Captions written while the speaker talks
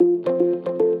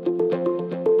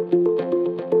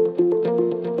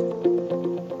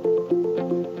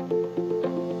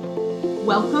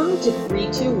Welcome to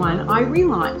 321 I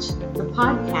Relaunch, the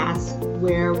podcast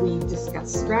where we discuss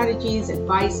strategies,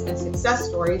 advice, and success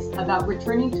stories about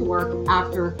returning to work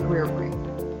after a career break.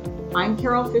 I'm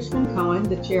Carol Fishman Cohen,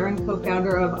 the chair and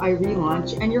co-founder of I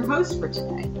Relaunch, and your host for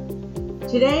today.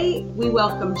 Today, we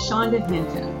welcome Shonda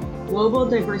Hinton, Global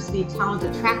Diversity Talent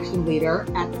Attraction Leader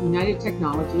at United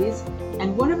Technologies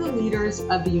and one of the leaders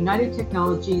of the United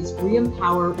Technologies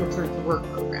Re-Empower Return to Work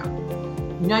program.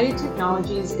 United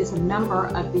Technologies is a member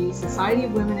of the Society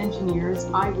of Women Engineers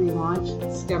I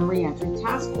Relaunch STEM Reentry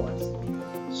Task Force.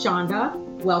 Shonda,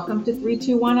 welcome to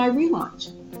 321 I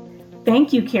Relaunch.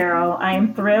 Thank you, Carol. I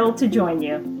am thrilled to join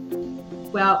you.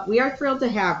 Well, we are thrilled to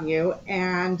have you,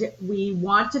 and we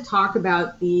want to talk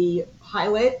about the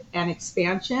pilot and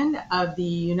expansion of the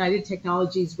United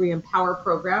Technologies Re-Empower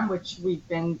program, which we've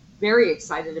been very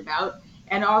excited about,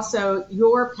 and also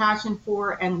your passion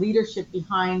for and leadership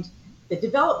behind the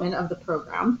development of the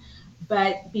program.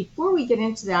 But before we get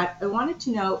into that, I wanted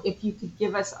to know if you could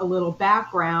give us a little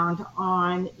background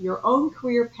on your own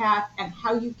career path and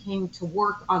how you came to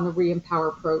work on the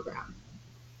Re-Empower program.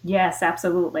 Yes,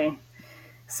 absolutely.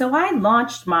 So I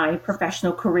launched my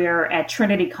professional career at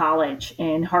Trinity College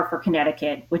in Hartford,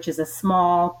 Connecticut, which is a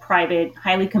small, private,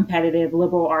 highly competitive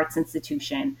liberal arts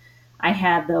institution. I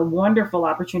had the wonderful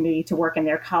opportunity to work in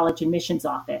their college admissions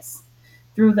office.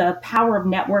 Through the power of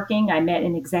networking, I met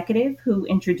an executive who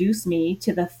introduced me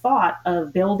to the thought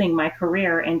of building my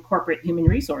career in corporate human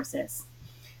resources.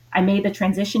 I made the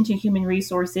transition to human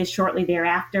resources shortly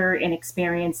thereafter and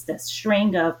experienced a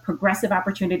string of progressive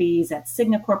opportunities at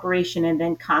Cigna Corporation and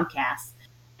then Comcast.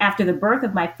 After the birth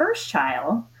of my first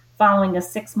child, following a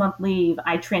 6-month leave,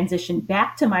 I transitioned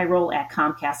back to my role at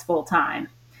Comcast full-time.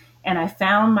 And I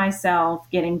found myself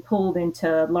getting pulled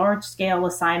into large-scale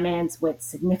assignments with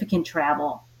significant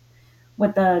travel.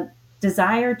 With the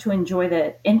desire to enjoy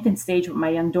the infant stage with my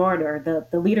young daughter,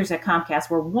 the leaders at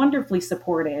Comcast were wonderfully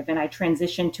supportive, and I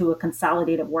transitioned to a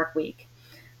consolidated work week.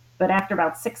 But after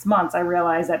about 6 months, I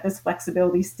realized that this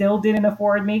flexibility still didn't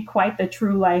afford me quite the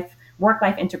true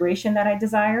work-life integration that I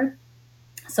desired.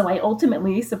 So I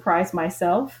ultimately surprised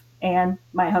myself and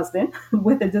my husband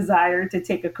with a desire to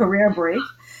take a career break,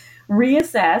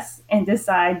 reassess, and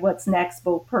decide what's next,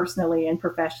 both personally and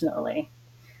professionally.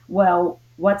 Well,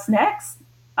 what's next?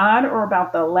 On or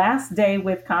about the last day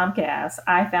with Comcast,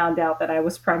 I found out that I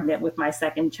was pregnant with my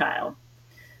second child.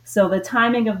 So the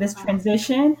timing of this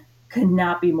transition could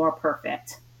not be more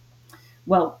perfect.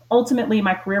 Well, ultimately,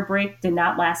 my career break did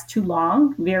not last too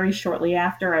long. Very shortly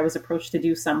after, I was approached to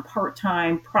do some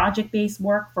part-time project-based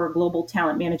work for a global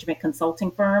talent management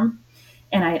consulting firm.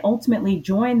 And I ultimately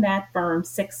joined that firm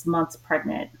 6 months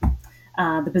pregnant.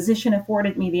 The position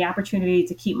afforded me the opportunity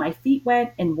to keep my feet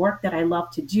wet and work that I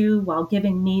love to do while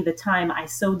giving me the time I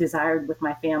so desired with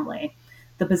my family.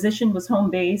 The position was home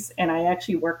based, and I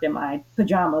actually worked in my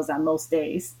pajamas on most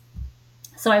days.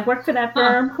 So I worked for that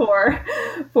firm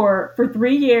for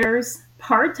 3 years,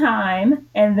 part-time,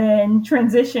 and then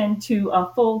transitioned to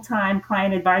a full-time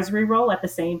client advisory role at the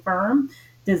same firm,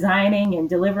 designing and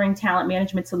delivering talent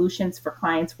management solutions for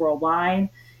clients worldwide.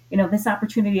 This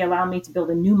opportunity allowed me to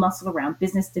build a new muscle around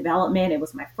business development. It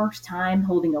was my first time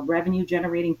holding a revenue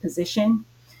generating position.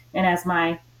 And as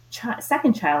my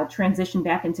second child transitioned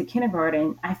back into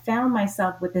kindergarten, I found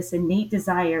myself with this innate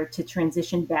desire to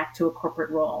transition back to a corporate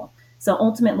role. So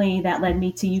ultimately, that led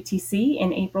me to UTC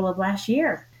in April of last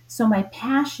year. So my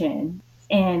passion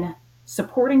in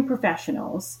supporting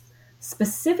professionals,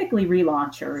 specifically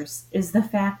relaunchers, is the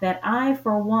fact that I,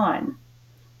 for one,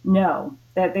 know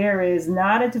that there is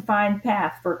not a defined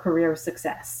path for career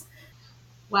success.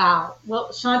 Wow. Well,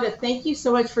 Shonda, thank you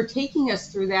so much for taking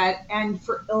us through that and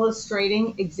for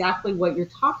illustrating exactly what you're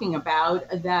talking about,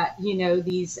 that,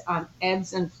 these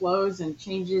ebbs and flows and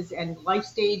changes and life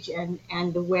stage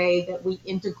and the way that we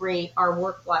integrate our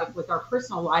work life with our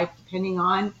personal life, depending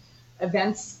on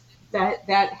events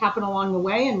that happen along the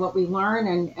way and what we learn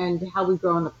and how we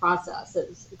grow in the process.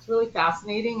 It's really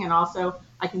fascinating. And also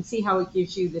I can see how it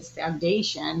gives you this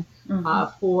foundation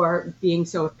for being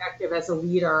so effective as a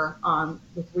leader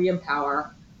with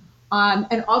Re-Empower.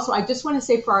 And also, I just want to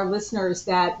say for our listeners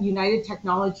that United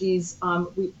Technologies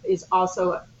is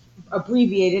also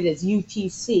abbreviated as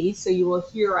UTC. So you will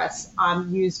hear us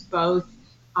use both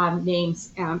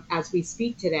names as we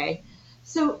speak today.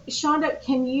 So, Shonda,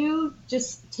 can you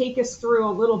just take us through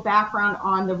a little background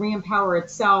on the Re-Empower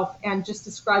itself and just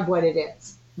describe what it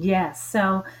is? Yes.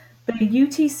 So the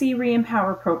UTC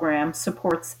Re-Empower program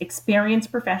supports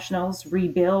experienced professionals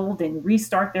rebuild and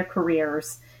restart their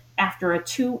careers after a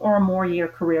 2 or more year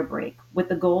career break, with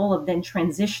the goal of then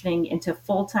transitioning into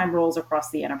full-time roles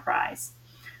across the enterprise.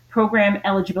 Program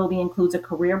eligibility includes a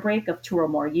career break of 2 or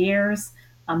more years,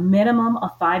 a minimum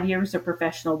of 5 years of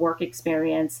professional work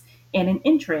experience, and an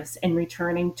interest in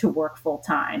returning to work full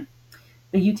time.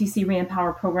 The UTC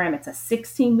Reempower program, it's a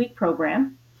 16-week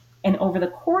program. And over the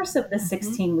course of the Mm-hmm.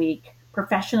 16-week,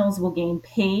 professionals will gain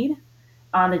paid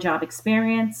on the job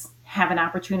experience, have an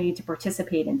opportunity to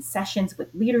participate in sessions with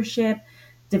leadership,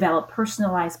 develop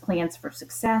personalized plans for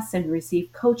success, and receive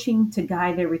coaching to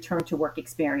guide their return to work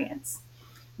experience.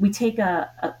 We take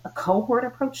a cohort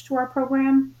approach to our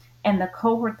program, and the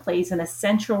cohort plays an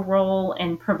essential role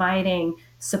in providing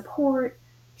support,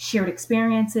 shared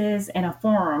experiences, and a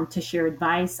forum to share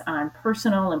advice on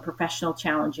personal and professional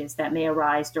challenges that may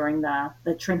arise during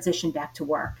the transition back to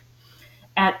work.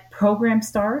 At program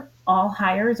start, all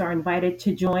hires are invited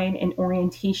to join an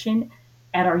orientation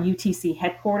at our UTC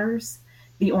headquarters.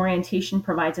 The orientation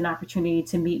provides an opportunity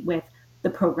to meet with the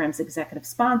program's executive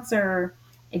sponsor,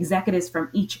 executives from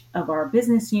each of our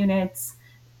business units.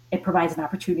 It provides an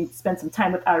opportunity to spend some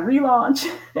time with our relaunch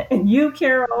and you,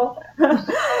 Carol.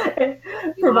 It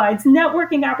Yeah. provides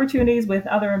networking opportunities with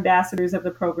other ambassadors of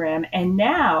the program and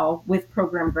now with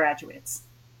program graduates.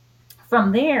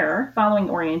 From there, following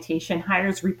orientation,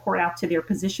 hires report out to their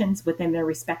positions within their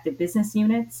respective business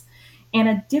units. And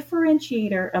a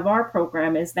differentiator of our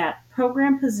program is that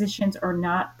program positions are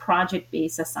not project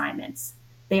based assignments.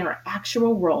 They are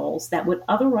actual roles that would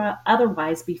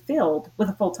otherwise be filled with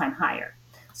a full time hire.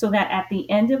 So that at the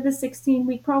end of the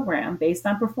 16-week program, based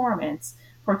on performance,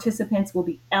 participants will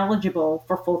be eligible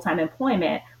for full time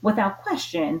employment without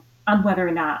question on whether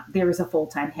or not there is a full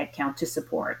time headcount to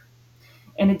support.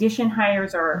 In addition,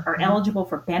 hires are Mm-hmm. eligible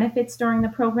for benefits during the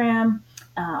program.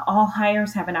 All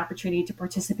hires have an opportunity to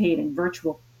participate in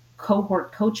virtual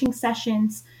cohort coaching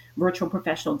sessions, virtual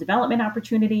professional development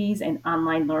opportunities, and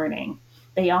online learning.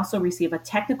 They also receive a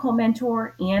technical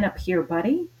mentor and a peer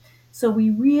buddy. So we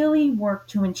really work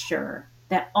to ensure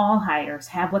that all hires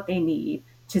have what they need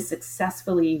to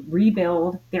successfully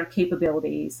rebuild their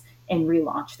capabilities and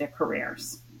relaunch their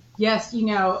careers. Yes,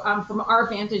 from our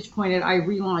vantage point at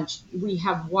iRelaunch, we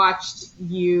have watched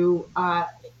you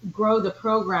grow the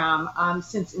program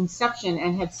since inception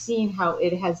and have seen how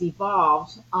it has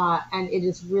evolved. And it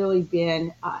has really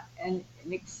been an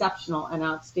exceptional and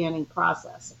outstanding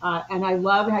process. And I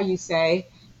love how you say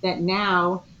that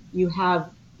now you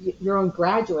have your own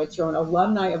graduates, your own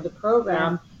alumni of the Yeah.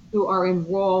 program who are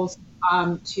in roles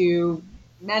to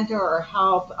mentor or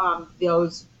help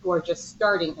those who are just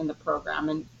starting in the program.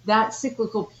 And that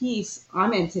cyclical piece,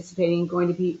 I'm anticipating going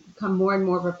to become more and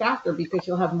more of a factor because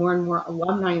you'll have more and more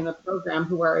alumni in the program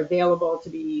who are available to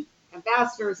be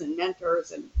ambassadors and mentors.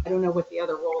 And I don't know what the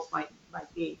other roles might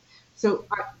be. So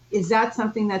is that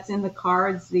something that's in the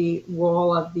cards, the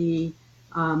role of the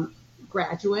um,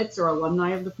 graduates or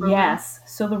alumni of the program? Yes.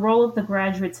 So the role of the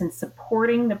graduates in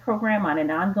supporting the program on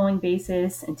an ongoing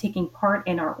basis and taking part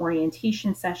in our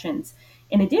orientation sessions.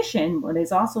 In addition, what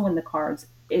is also in the cards,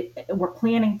 we're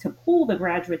planning to pool the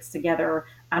graduates together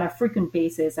on a frequent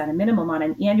basis, at a minimum on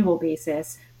an annual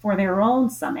basis, for their own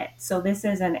summit. So this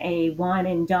isn't a one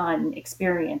and done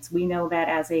experience. We know that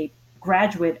as a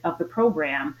graduate of the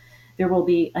program, there will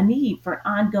be a need for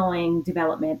ongoing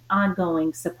development,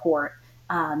 ongoing support.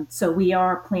 So we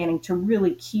are planning to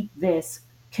really keep this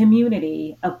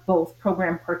community of both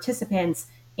program participants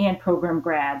and program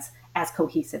grads as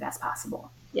cohesive as possible.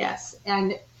 Yes.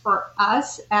 And for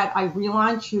us at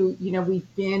iRelaunch, who,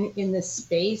 we've been in this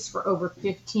space for over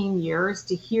 15 years,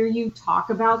 to hear you talk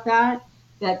about that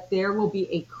there will be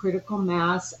a critical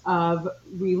mass of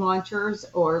relaunchers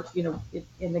or,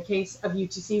 in the case of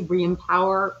UTC,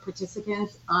 Reempower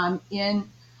participants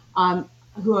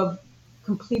who have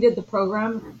completed the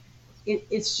program. It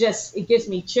gives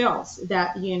me chills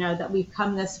that, that we've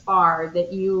come this far,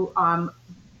 that you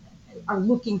are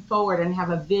looking forward and have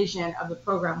a vision of the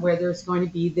program where there's going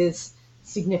to be this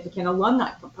significant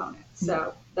alumni component.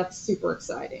 So that's super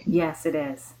exciting. Yes, it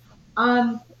is.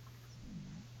 Um,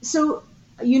 so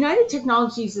United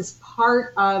Technologies is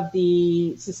part of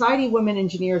the Society of Women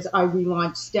Engineers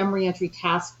iRelaunch STEM Reentry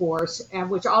Task Force,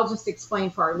 which I'll just explain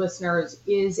for our listeners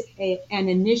is an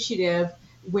initiative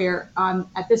where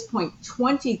at this point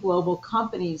 20 global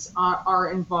companies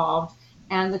are involved.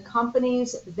 And the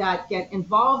companies that get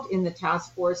involved in the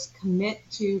task force commit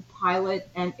to pilot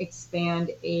and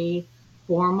expand a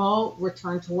formal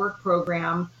return to work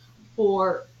program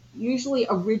for usually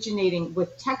originating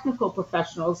with technical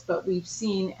professionals, but we've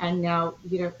seen, and now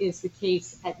is the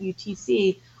case at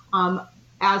UTC,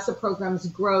 as the programs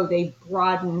grow, they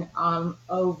broaden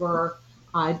over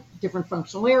different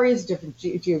functional areas, different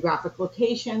geographic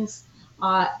locations,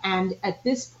 and at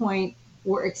this point,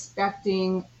 we're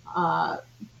expecting uh,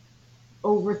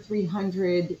 over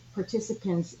 300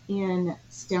 participants in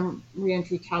STEM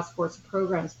reentry task force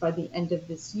programs by the end of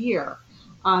this year.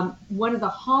 One of the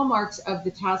hallmarks of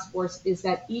the task force is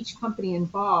that each company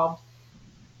involved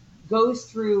goes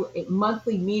through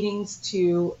monthly meetings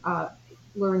to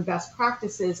learn best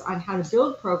practices on how to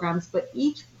build programs, but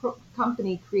each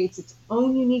company creates its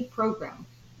own unique program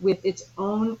with its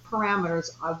own parameters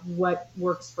of what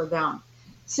works for them.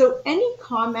 So, any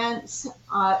comments,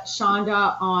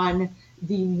 Shonda, on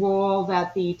the role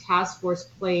that the task force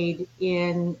played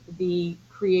in the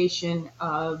creation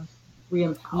of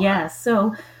Reempower? Yes.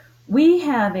 So we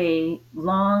have a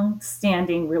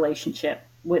long-standing relationship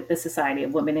with the Society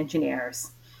of Women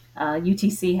Engineers.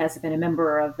 UTC has been a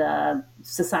member of the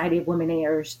Society of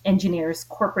Women Engineers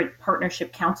Corporate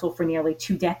Partnership Council for nearly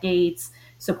 2 decades,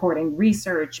 supporting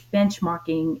research,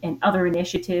 benchmarking, and other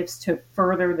initiatives to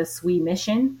further the SWE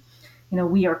mission.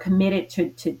 We are committed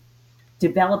to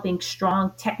developing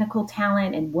strong technical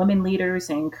talent and women leaders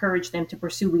and encourage them to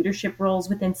pursue leadership roles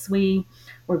within SWE.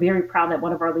 We're very proud that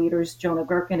one of our leaders, Jonah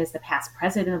Gherkin, is the past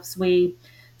president of SWE.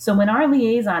 So when our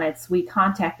liaison at SWE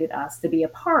contacted us to be a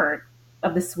part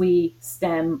of the SWE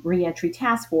STEM Reentry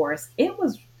Task Force, it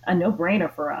was a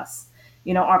no-brainer for us.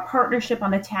 Our partnership on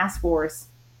the task force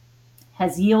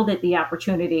has yielded the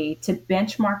opportunity to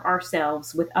benchmark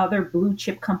ourselves with other blue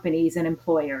chip companies and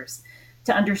employers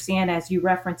to understand, as you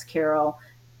referenced, Carol,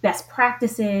 best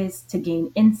practices, to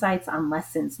gain insights on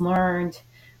lessons learned.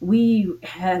 We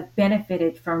have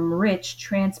benefited from rich,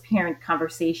 transparent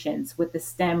conversations with the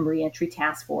STEM Reentry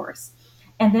Task Force.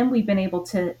 And then we've been able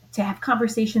to have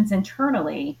conversations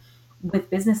internally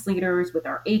with business leaders, with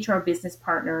our HR business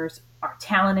partners, our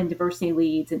talent and diversity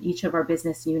leads in each of our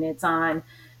business units on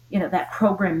that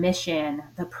program mission,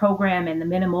 the program and the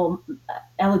minimal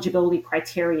eligibility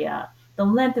criteria, the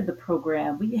length of the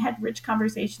program. We had rich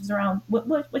conversations around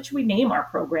what should we name our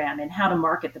program and how to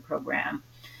market the program.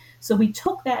 So we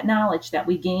took that knowledge that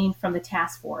we gained from the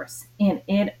task force, and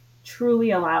it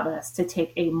truly allowed us to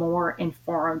take a more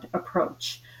informed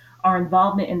approach. Our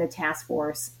involvement in the task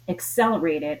force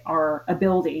accelerated our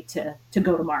ability to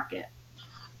go to market.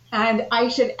 And I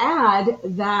should add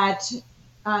that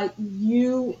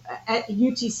you at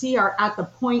UTC are at the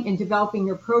point in developing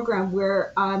your program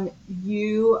where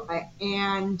you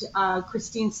and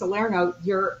Christine Salerno,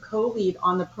 your co-lead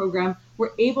on the program,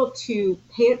 were able to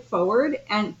pay it forward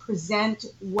and present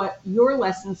what your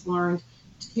lessons learned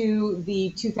to the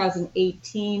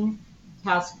 2018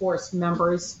 task force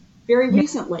members very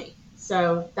recently.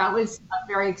 So that was a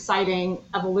very exciting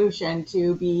evolution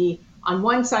to be on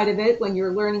one side of it when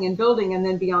you're learning and building, and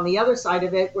then be on the other side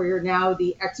of it where you're now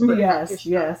the expert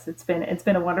practitioner. Yes, it's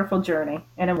been a wonderful journey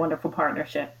and a wonderful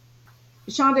partnership.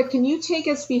 Shonda, can you take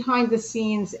us behind the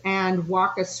scenes and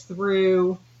walk us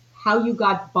through how you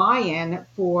got buy-in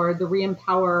for the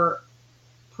Reempower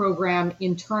program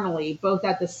internally, both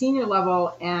at the senior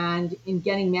level and in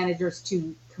getting managers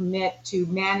to commit to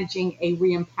managing a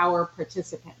Reempower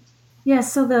participant? Yeah,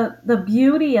 so the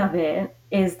beauty of it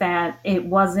is that it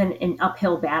wasn't an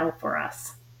uphill battle for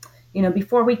us.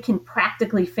 Before we can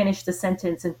practically finish the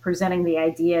sentence and presenting the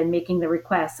idea and making the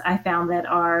request, I found that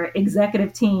our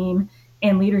executive team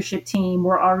and leadership team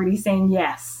were already saying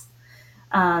yes.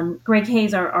 Greg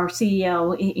Hayes, our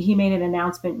CEO, he made an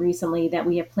announcement recently that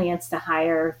we have plans to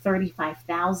hire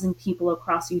 35,000 people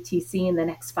across UTC in the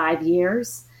next 5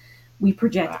 years. We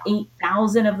project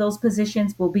 8,000 of those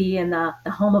positions will be in the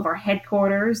home of our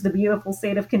headquarters, the beautiful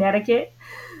state of Connecticut,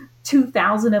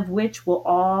 2,000 of which will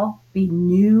all be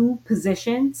new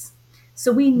positions.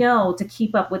 So we know to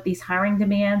keep up with these hiring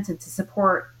demands and to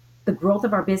support the growth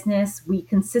of our business, we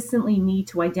consistently need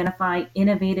to identify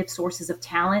innovative sources of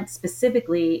talent,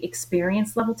 specifically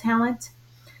experience level talent.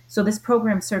 So this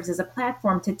program serves as a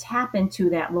platform to tap into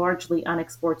that largely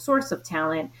unexplored source of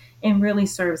talent and really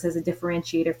serves as a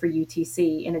differentiator for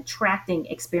UTC in attracting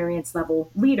experience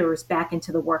level leaders back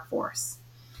into the workforce.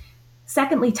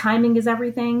 Secondly, timing is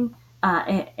everything.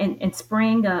 In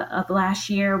spring of last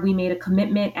year, we made a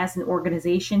commitment as an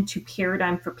organization to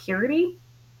Paradigm for Purity,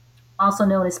 also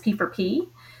known as P4P.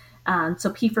 So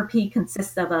P4P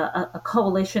consists of a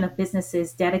coalition of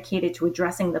businesses dedicated to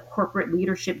addressing the corporate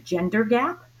leadership gender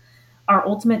gap. Our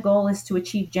ultimate goal is to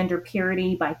achieve gender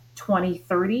parity by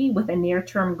 2030 with a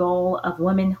near-term goal of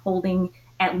women holding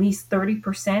at least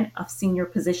 30% of senior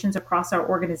positions across our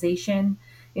organization.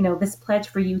 This pledge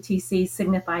for UTC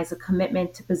signifies a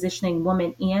commitment to positioning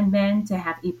women and men to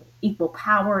have equal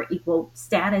power, equal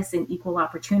status, and equal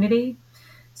opportunity.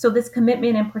 So this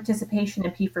commitment and participation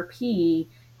in P4P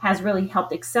has really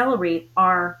helped accelerate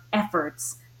our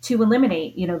efforts to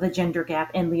eliminate, the gender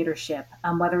gap in leadership.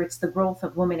 Whether it's the growth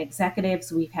of women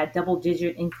executives, we've had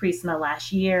double-digit increase in the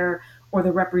last year, or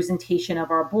the representation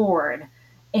of our board.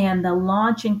 And the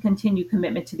launch and continued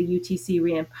commitment to the UTC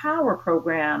Reempower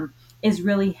program is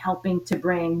really helping to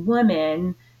bring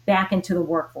women back into the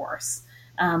workforce.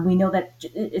 We know that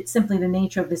it's simply the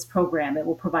nature of this program. It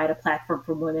will provide a platform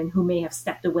for women who may have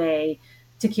stepped away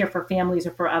to care for families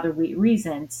or for other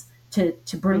reasons to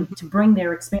bring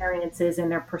their experiences and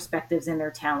their perspectives and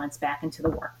their talents back into the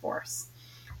workforce.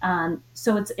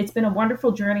 So it's been a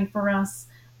wonderful journey for us.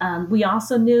 We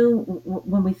also knew,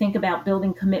 when we think about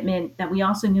building commitment, that we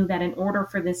also knew that in order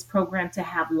for this program to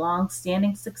have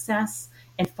long-standing success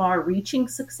and far-reaching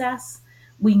success,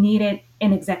 we needed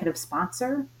an executive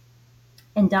sponsor.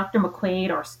 And Dr. McQuaid,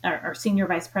 our Senior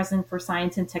Vice President for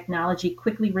Science and Technology,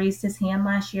 quickly raised his hand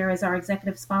last year as our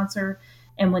executive sponsor.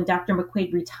 And when Dr.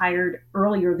 McQuaid retired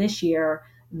earlier this year,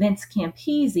 Vince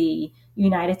Campisi,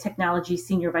 United Technologies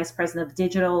Senior Vice President of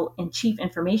Digital and Chief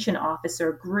Information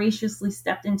Officer, graciously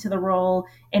stepped into the role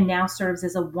and now serves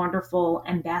as a wonderful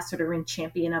ambassador and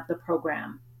champion of the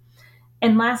program.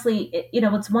 And lastly,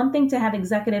 it's one thing to have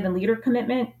executive and leader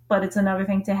commitment, but it's another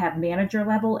thing to have manager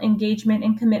level engagement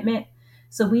and commitment.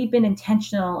 So we've been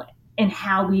intentional in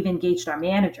how we've engaged our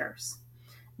managers.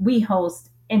 We host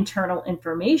internal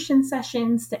information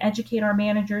sessions to educate our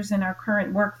managers and our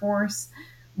current workforce.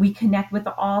 We connect with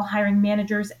all hiring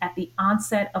managers at the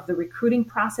onset of the recruiting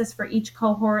process for each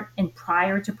cohort and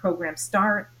prior to program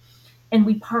start. And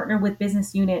we partner with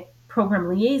business unit program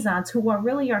liaisons, who are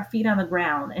really our feet on the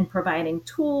ground and providing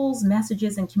tools,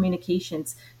 messages, and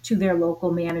communications to their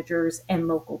local managers and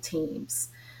local teams.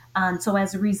 So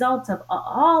as a result of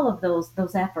all of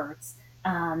those efforts,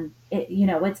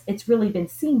 it's really been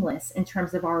seamless in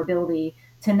terms of our ability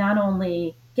to not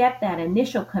only get that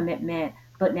initial commitment,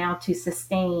 but now to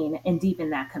sustain and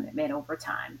deepen that commitment over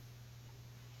time.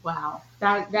 Wow,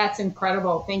 that's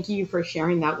incredible. Thank you for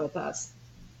sharing that with us.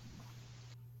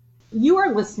 You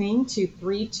are listening to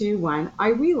 321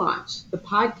 I Relaunch, the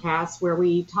podcast where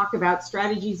we talk about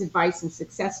strategies, advice, and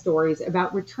success stories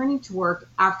about returning to work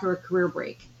after a career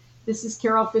break. This is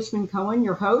Carol Fishman Cohen,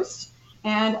 your host,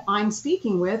 and I'm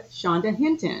speaking with Shonda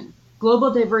Hinton,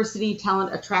 Global Diversity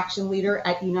Talent Attraction Leader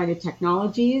at United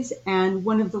Technologies and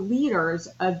one of the leaders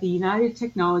of the United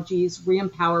Technologies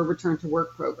Reempower Return to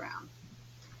Work program.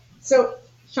 So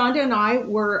Shonda and I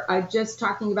were just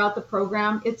talking about the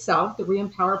program itself, the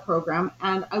Reempower program,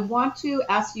 and I want to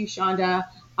ask you, Shonda,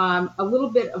 a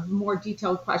little bit of a more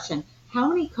detailed question. How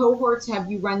many cohorts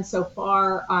have you run so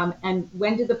far, and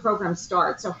when did the program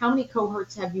start? So how many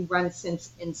cohorts have you run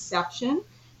since inception?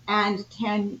 And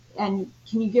can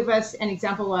you give us an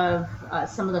example of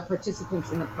some of the participants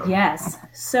in the program? Yes.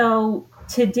 So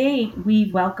to date,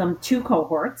 we've welcomed 2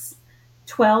 cohorts,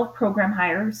 12 program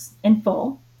hires in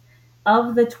full.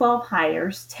 Of the 12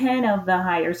 hires, 10 of the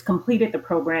hires completed the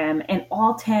program, and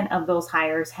all 10 of those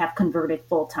hires have converted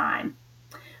full-time.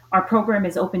 Our program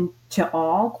is open to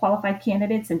all qualified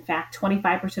candidates. In fact,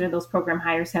 25% of those program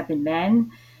hires have been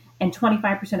men, and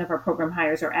 25% of our program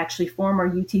hires are actually former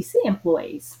UTC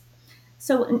employees.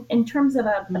 So in terms of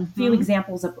a few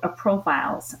examples of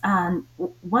profiles,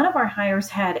 one of our hires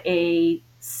had a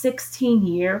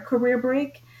 16-year career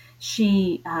break.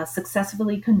 She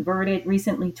successfully converted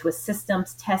recently to a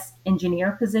systems test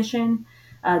engineer position.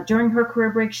 During her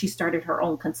career break, she started her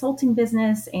own consulting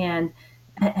business and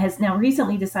has now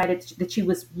recently decided that she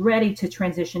was ready to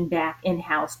transition back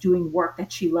in-house, doing work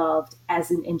that she loved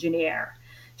as an engineer.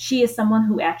 She is someone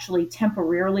who actually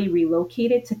temporarily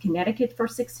relocated to Connecticut for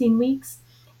 16 weeks.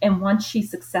 And once she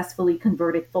successfully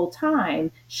converted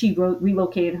full-time, she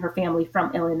relocated her family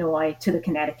from Illinois to the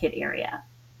Connecticut area.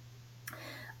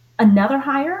 Another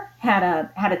hire had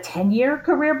a 10-year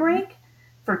career break.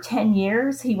 For 10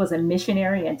 years, he was a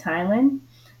missionary in Thailand.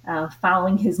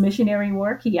 Following his missionary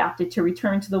work, he opted to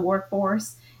return to the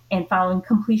workforce, and following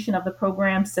completion of the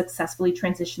program, successfully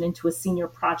transitioned into a senior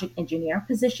project engineer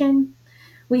position.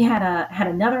 We had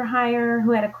another hire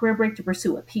who had a career break to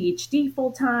pursue a PhD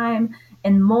full-time,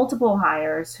 and multiple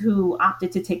hires who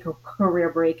opted to take a career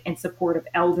break in support of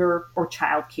elder or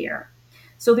child care.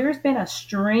 So there's been a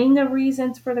string of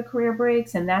reasons for the career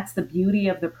breaks, and that's the beauty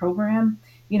of the program.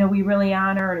 We really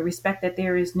honor and respect that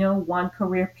there is no one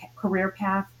career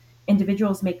path.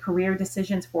 Individuals make career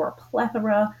decisions for a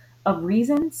plethora of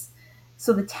reasons.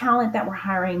 So the talent that we're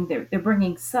hiring, they're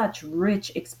bringing such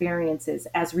rich experiences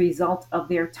as a result of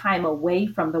their time away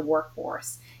from the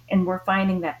workforce. And we're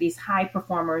finding that these high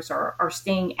performers are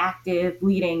staying active,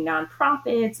 leading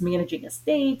nonprofits, managing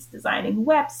estates, designing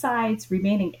websites,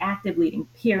 remaining active, leading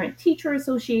parent-teacher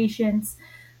associations.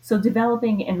 So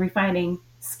developing and refining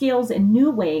skills in new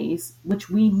ways, which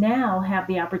we now have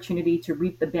the opportunity to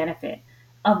reap the benefit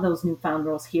of those newfound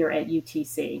roles here at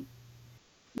UTC.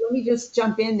 Let me just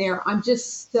jump in there. I'm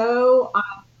just so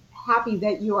happy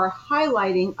that you are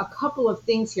highlighting a couple of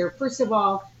things here. First of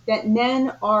all, that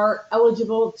men are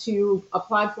eligible to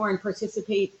apply for and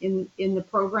participate in the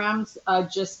programs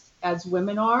just as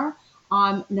women are.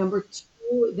 Number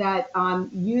two, that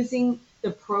using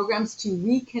the programs to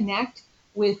reconnect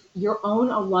with your own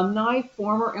alumni,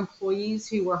 former employees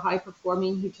who were high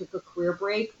performing, who took a career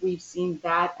break. We've seen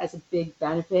that as a big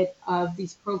benefit of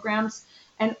these programs.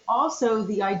 And also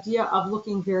the idea of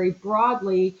looking very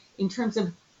broadly in terms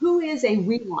of who is a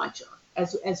relauncher,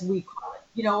 as we call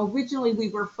it. Originally we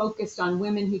were focused on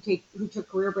women who took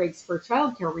career breaks for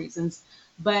childcare reasons,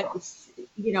 but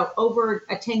over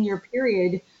a 10-year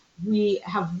period, we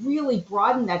have really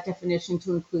broadened that definition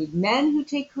to include men who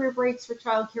take career breaks for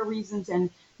childcare reasons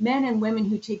and men and women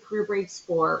who take career breaks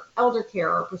for elder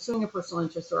care or pursuing a personal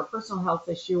interest or a personal health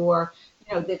issue or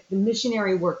the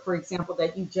missionary work, for example,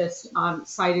 that you just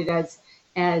cited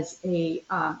as a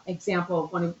example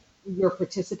of one of your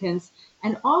participants.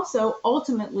 And also,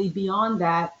 ultimately, beyond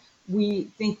that, we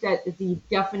think that the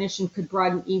definition could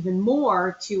broaden even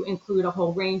more to include a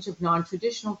whole range of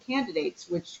non-traditional candidates,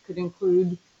 which could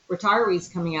include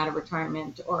retirees coming out of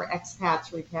retirement or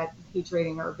expats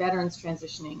repatriating or veterans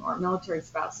transitioning or military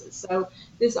spouses. So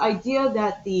this idea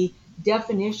that the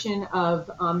definition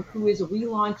of who is a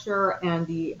relauncher and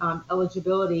the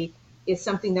eligibility is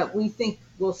something that we think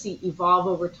we'll see evolve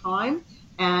over time.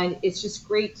 And it's just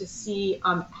great to see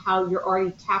how you're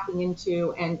already tapping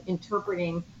into and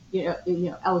interpreting,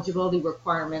 eligibility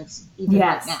requirements even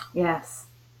right now. Yes.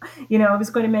 I was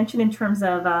going to mention in terms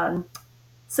of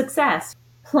success.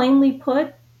 Plainly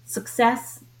put,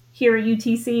 success here at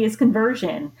UTC is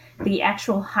conversion, the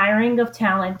actual hiring of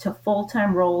talent to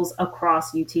full-time roles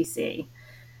across UTC.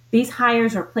 These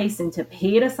hires are placed into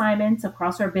paid assignments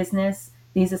across our business.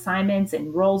 These assignments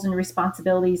and roles and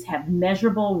responsibilities have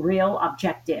measurable, real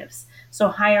objectives. So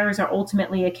hires are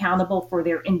ultimately accountable for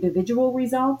their individual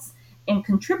results and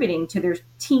contributing to their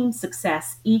team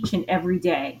success each and every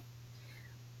day.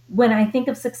 When I think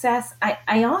of success,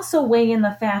 I also weigh in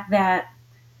the fact that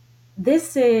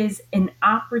this is an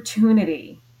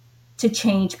opportunity to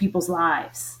change people's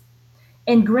lives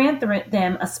and grant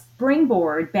them a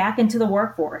springboard back into the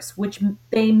workforce, which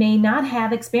they may not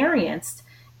have experienced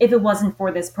if it wasn't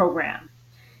for this program.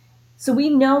 So we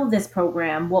know this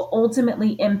program will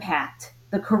ultimately impact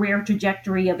the career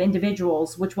trajectory of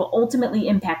individuals, which will ultimately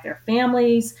impact their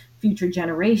families, future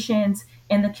generations,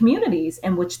 and the communities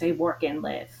in which they work and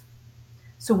live.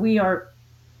 So we are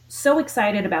so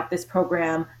excited about this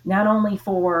program, not only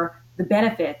for the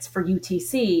benefits for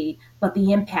UTC, but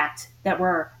the impact that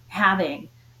we're having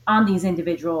on these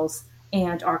individuals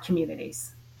and our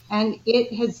communities. And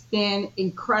it has been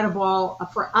incredible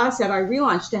for us at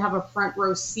iRelaunch to have a front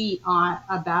row seat on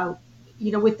about,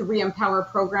 with the Reempower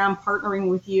program, partnering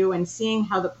with you and seeing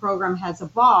how the program has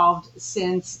evolved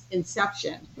since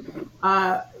inception.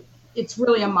 It's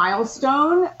really a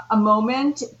milestone, a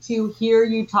moment to hear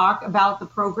you talk about the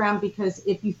program, because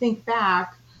if you think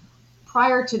back,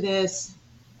 prior to this,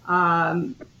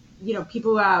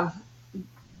 people who have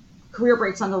career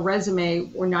breaks on the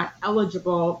resume were not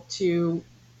eligible to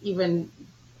even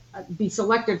be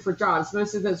selected for jobs.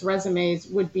 Most of those resumes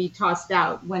would be tossed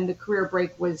out when the career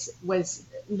break was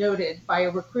noted by a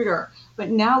recruiter. But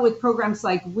now with programs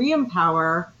like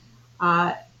Reempower,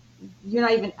 you're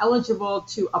not even eligible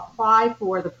to apply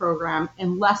for the program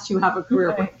unless you have a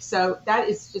career break. So that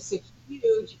is just a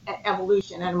huge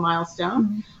evolution and a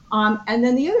milestone. Mm-hmm. And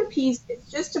then the other piece is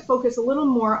just to focus a little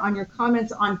more on your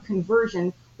comments on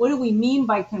conversion. What do we mean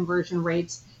by conversion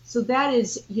rates? So that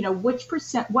is, what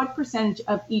percentage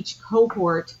of each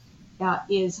cohort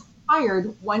is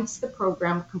hired once the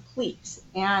program completes.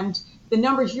 And the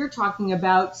numbers you're talking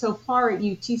about so far at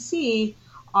UTC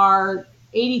are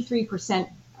 83%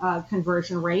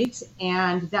 conversion rates,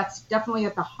 and that's definitely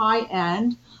at the high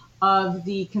end of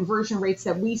the conversion rates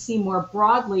that we see more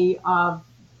broadly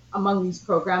among these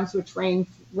programs, which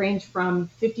range from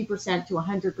 50% to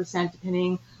 100%,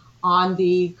 depending on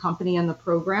the company and the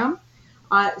program.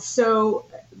 So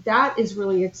that is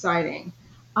really exciting.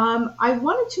 I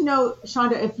wanted to know,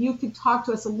 Shonda, if you could talk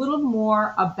to us a little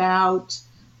more about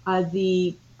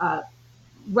the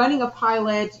running a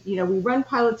pilot. We run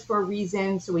pilots for a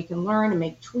reason, so we can learn and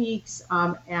make tweaks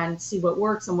and see what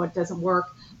works and what doesn't work.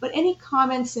 But any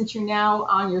comments, since you're now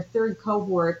on your third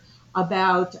cohort,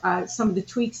 about some of the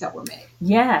tweaks that were made.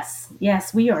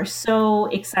 Yes, we are so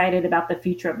excited about the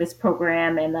future of this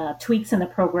program and the tweaks in the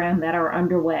program that are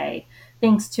underway,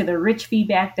 thanks to the rich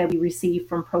feedback that we receive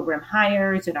from program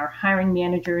hires and our hiring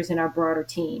managers and our broader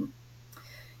team.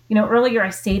 Earlier I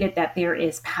stated that there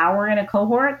is power in a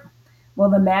cohort. Well,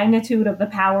 the magnitude of the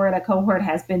power in a cohort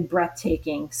has been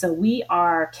breathtaking. So we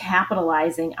are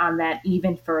capitalizing on that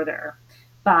even further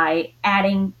by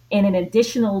adding in an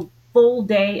additional full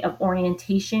day of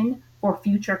orientation for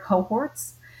future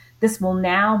cohorts. This will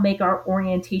now make our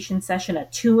orientation session a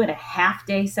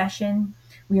 2.5-day session.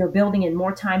 We are building in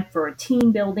more time for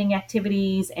team building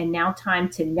activities and now time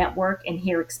to network and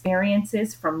hear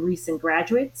experiences from recent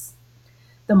graduates.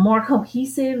 The more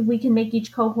cohesive we can make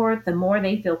each cohort, the more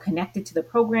they feel connected to the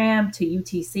program, to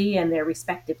UTC and their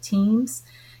respective teams.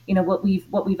 What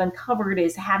we've uncovered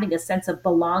is having a sense of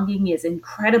belonging is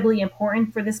incredibly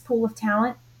important for this pool of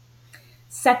talent.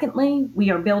 Secondly, we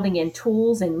are building in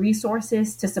tools and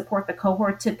resources to support the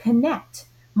cohort to connect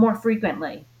more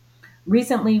frequently.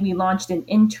 Recently, we launched an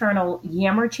internal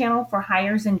Yammer channel for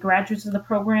hires and graduates of the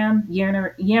program.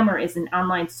 Yammer is an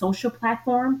online social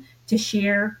platform to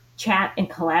share, chat, and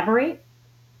collaborate.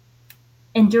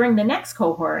 And during the next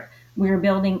cohort, we're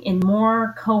building in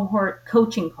more cohort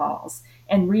coaching calls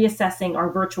and reassessing our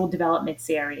virtual development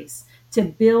series to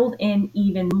build in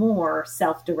even more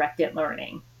self-directed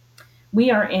learning. We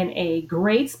are in a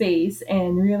great space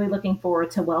and really looking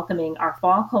forward to welcoming our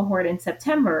fall cohort in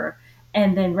September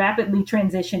and then rapidly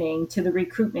transitioning to the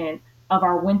recruitment of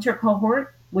our winter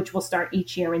cohort, which will start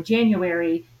each year in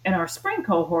January, and our spring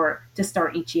cohort to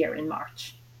start each year in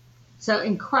March. So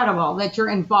incredible that you're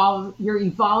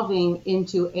evolving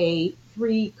into a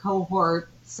 3 cohort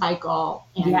cycle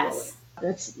annually. Yes.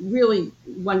 That's really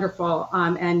wonderful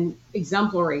and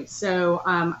exemplary. So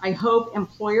I hope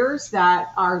employers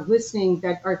that are listening,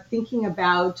 that are thinking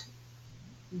about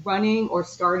running or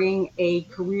starting a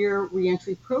career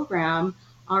reentry program,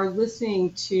 are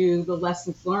listening to the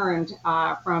lessons learned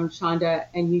from Shonda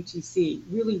and UTC.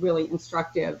 Really, really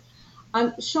instructive.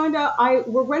 Shonda,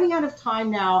 we're running out of time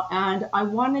now, and I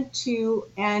wanted to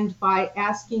end by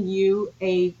asking you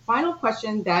a final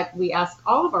question that we ask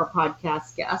all of our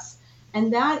podcast guests,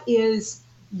 and that is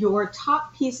your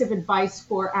top piece of advice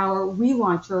for our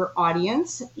relauncher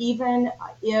audience, even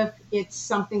if it's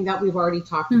something that we've already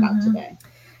talked about today.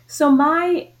 So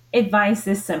my advice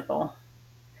is simple.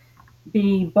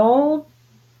 Be bold,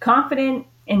 confident,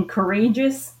 and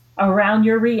courageous around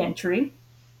your reentry.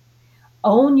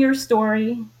 Own your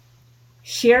story.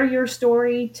 Share your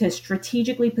story to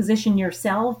strategically position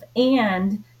yourself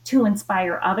and to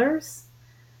inspire others.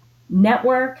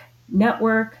 Network,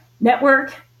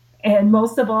 and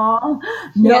most of all,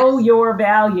 know your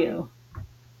value.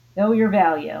 Know your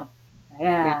value.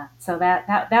 Yeah. So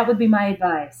that would be my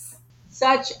advice.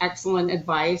 Such excellent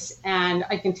advice. And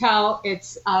I can tell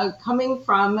it's coming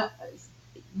from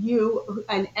you,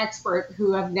 an expert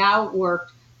who have now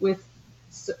worked with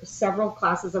several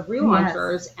classes of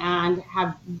relaunchers and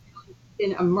have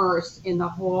been immersed in the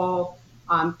whole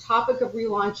topic of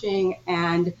relaunching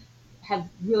and have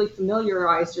really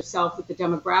familiarized yourself with the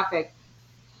demographic.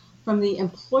 From the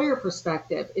employer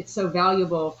perspective, it's so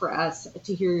valuable for us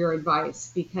to hear your advice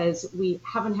because we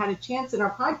haven't had a chance in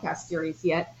our podcast series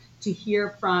yet to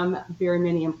hear from very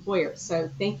many employers. So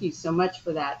thank you so much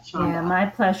for that, Shonda. Yeah, my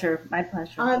pleasure.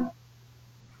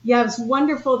 Yeah, it's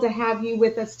wonderful to have you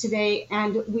with us today.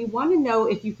 And we want to know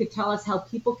if you could tell us how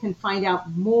people can find out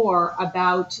more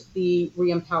about the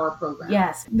Reempower program.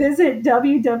 Yes. Visit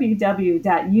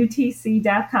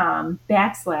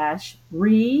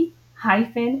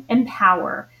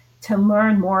www.utc.com/re-empower to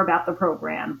learn more about the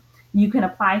program. You can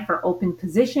apply for open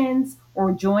positions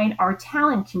or join our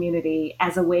talent community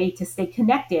as a way to stay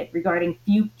connected regarding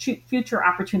future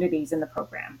opportunities in the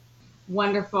program.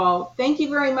 Wonderful. Thank you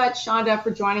very much, Shonda,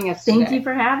 for joining us today. Thank you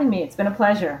for having me. It's been a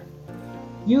pleasure.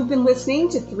 You've been listening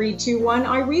to 321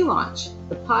 iRelaunch,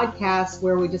 the podcast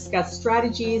where we discuss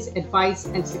strategies, advice,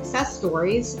 and success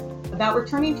stories about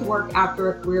returning to work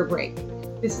after a career break.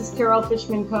 This is Carol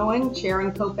Fishman-Cohen, chair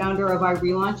and co-founder of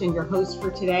iRelaunch and your host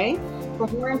for today. For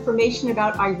more information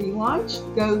about iRelaunch,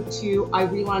 go to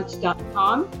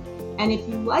irelaunch.com. And if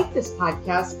you like this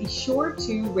podcast, be sure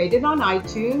to rate it on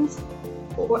iTunes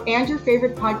and your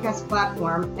favorite podcast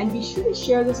platform. And be sure to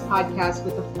share this podcast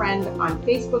with a friend on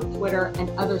Facebook, Twitter,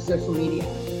 and other social media.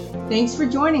 Thanks for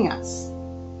joining us.